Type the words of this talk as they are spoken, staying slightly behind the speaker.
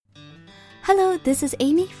Hello, this is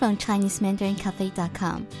Amy from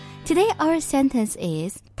ChineseMandarinCafe.com. Today our sentence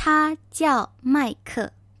is 他叫麦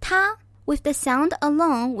克. 他 with the sound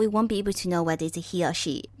alone, we won't be able to know whether it's a he or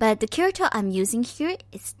she. But the character I'm using here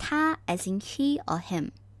is 他 as in he or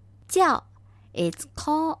him. 叫 it's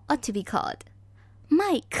call or to be called.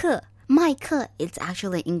 麦克 is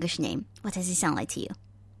actually an English name. What does it sound like to you?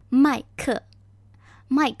 麦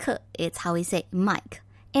克 is how we say Mike.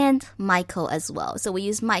 And Michael as well. So we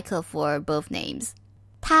use Michael for both names.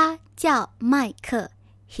 他叫麦克.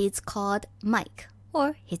 He's called Mike.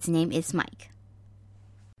 Or his name is Mike.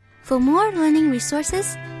 For more learning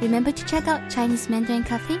resources, remember to check out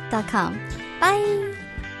ChineseMandarinCafe.com. Bye!